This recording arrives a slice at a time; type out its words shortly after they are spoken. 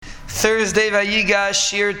Thursday Vayigash,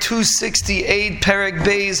 Shir 268, Perek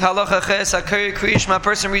Beis, Halacha Ches, Akari Kriya Shema. A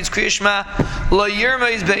person reads Kriya Shema. Lo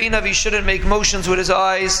Yirma is Be'inav, he shouldn't make motions with his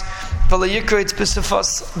eyes. V'lo Yikra it's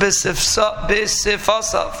B'sifasav,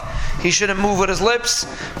 he shouldn't move with his lips.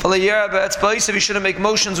 V'lo Yira B'etzba'isiv, he shouldn't make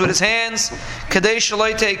motions with his hands. Kadei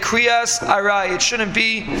Shaloite Kriyas Arai, it shouldn't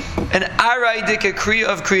be an Arai Dika Kriya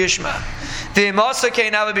of Kriya Shema. Even though he's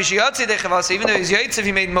yaitziv,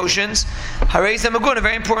 he made motions. Harei Magun, a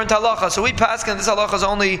very important halacha. So we pass, and this halacha is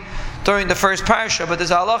only during the first parasha, but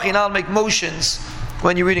there's a halacha you now make motions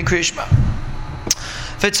when you're reading Kriya Shema.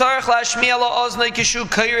 You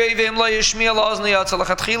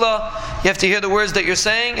have to hear the words that you're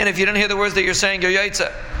saying, and if you don't hear the words that you're saying, you're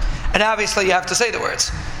yaitziv. And obviously you have to say the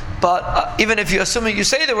words. But even if you're assuming you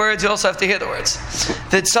say the words, you also have to hear the words.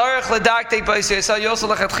 You also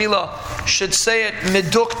should say it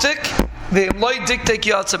meduktik,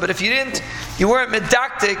 but if you didn't, you weren't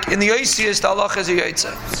medaktik in the yoisiest, Allah is a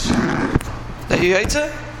yaitza. That you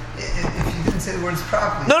yaitza? If you didn't say the words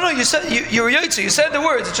properly. No, you said you were yaitza. You said the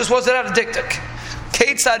words. It just wasn't out of diktik.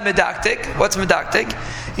 Kate said medaktik. What's medaktik?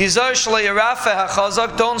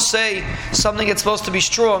 Don't say something that's supposed to be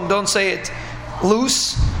strong. Don't say it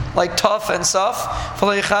loose, like tough and soft.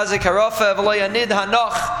 Don't say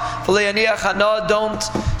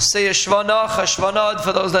a shvanach.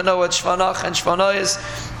 For those that know what shvanach and shvana is,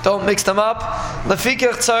 don't mix them up.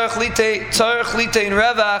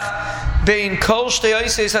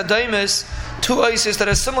 Two ices that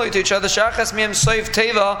are similar to each other. If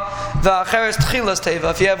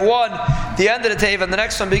you have one, the end of the teva, and the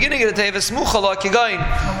next one, beginning of the teva,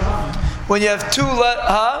 when you have two, No, but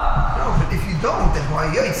if you don't, then why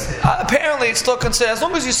yaitziv? Apparently it's still considered, as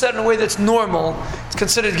long as you said it in a way that's normal, it's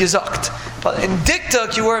considered gezakt. But in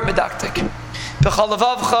diktuk, you weren't medaktik.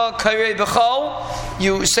 B'chalavavcha kairei b'chal,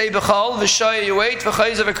 you say b'chal, v'shaya you wait,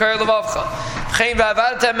 v'chayza v'kairei lavavcha. V'chein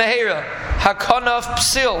v'avadta mehera, hakanaf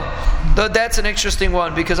psil. Though that's an interesting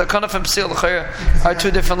one, because hakanaf and psil are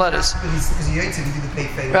two different letters. Because yaitziv, you do the pay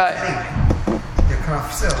favor. Right.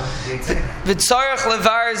 V'tzarech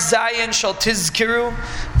levar zayin shal tizkiru,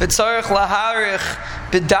 v'tzarech laharich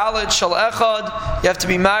b'dalet shal echad. You have to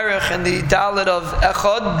be marich in the dalet of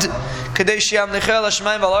echad. Kadei sheyam nechel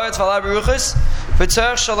hashmayim v'alaretz v'alai beruchas.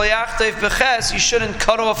 V'tzarech shal yachtev b'ches. You shouldn't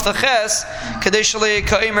cut off the ches. Kadei shal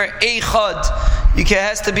yekaimer echad. It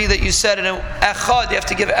has to be that you said it in echad. You have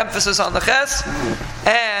to give emphasis on the ches,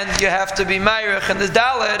 and you have to be marich in the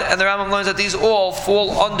dalet. And the Rambam learns that these all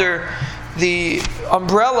fall under the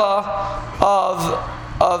umbrella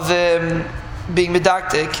of being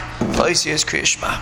medaktik, V'oisias Kriya Shema.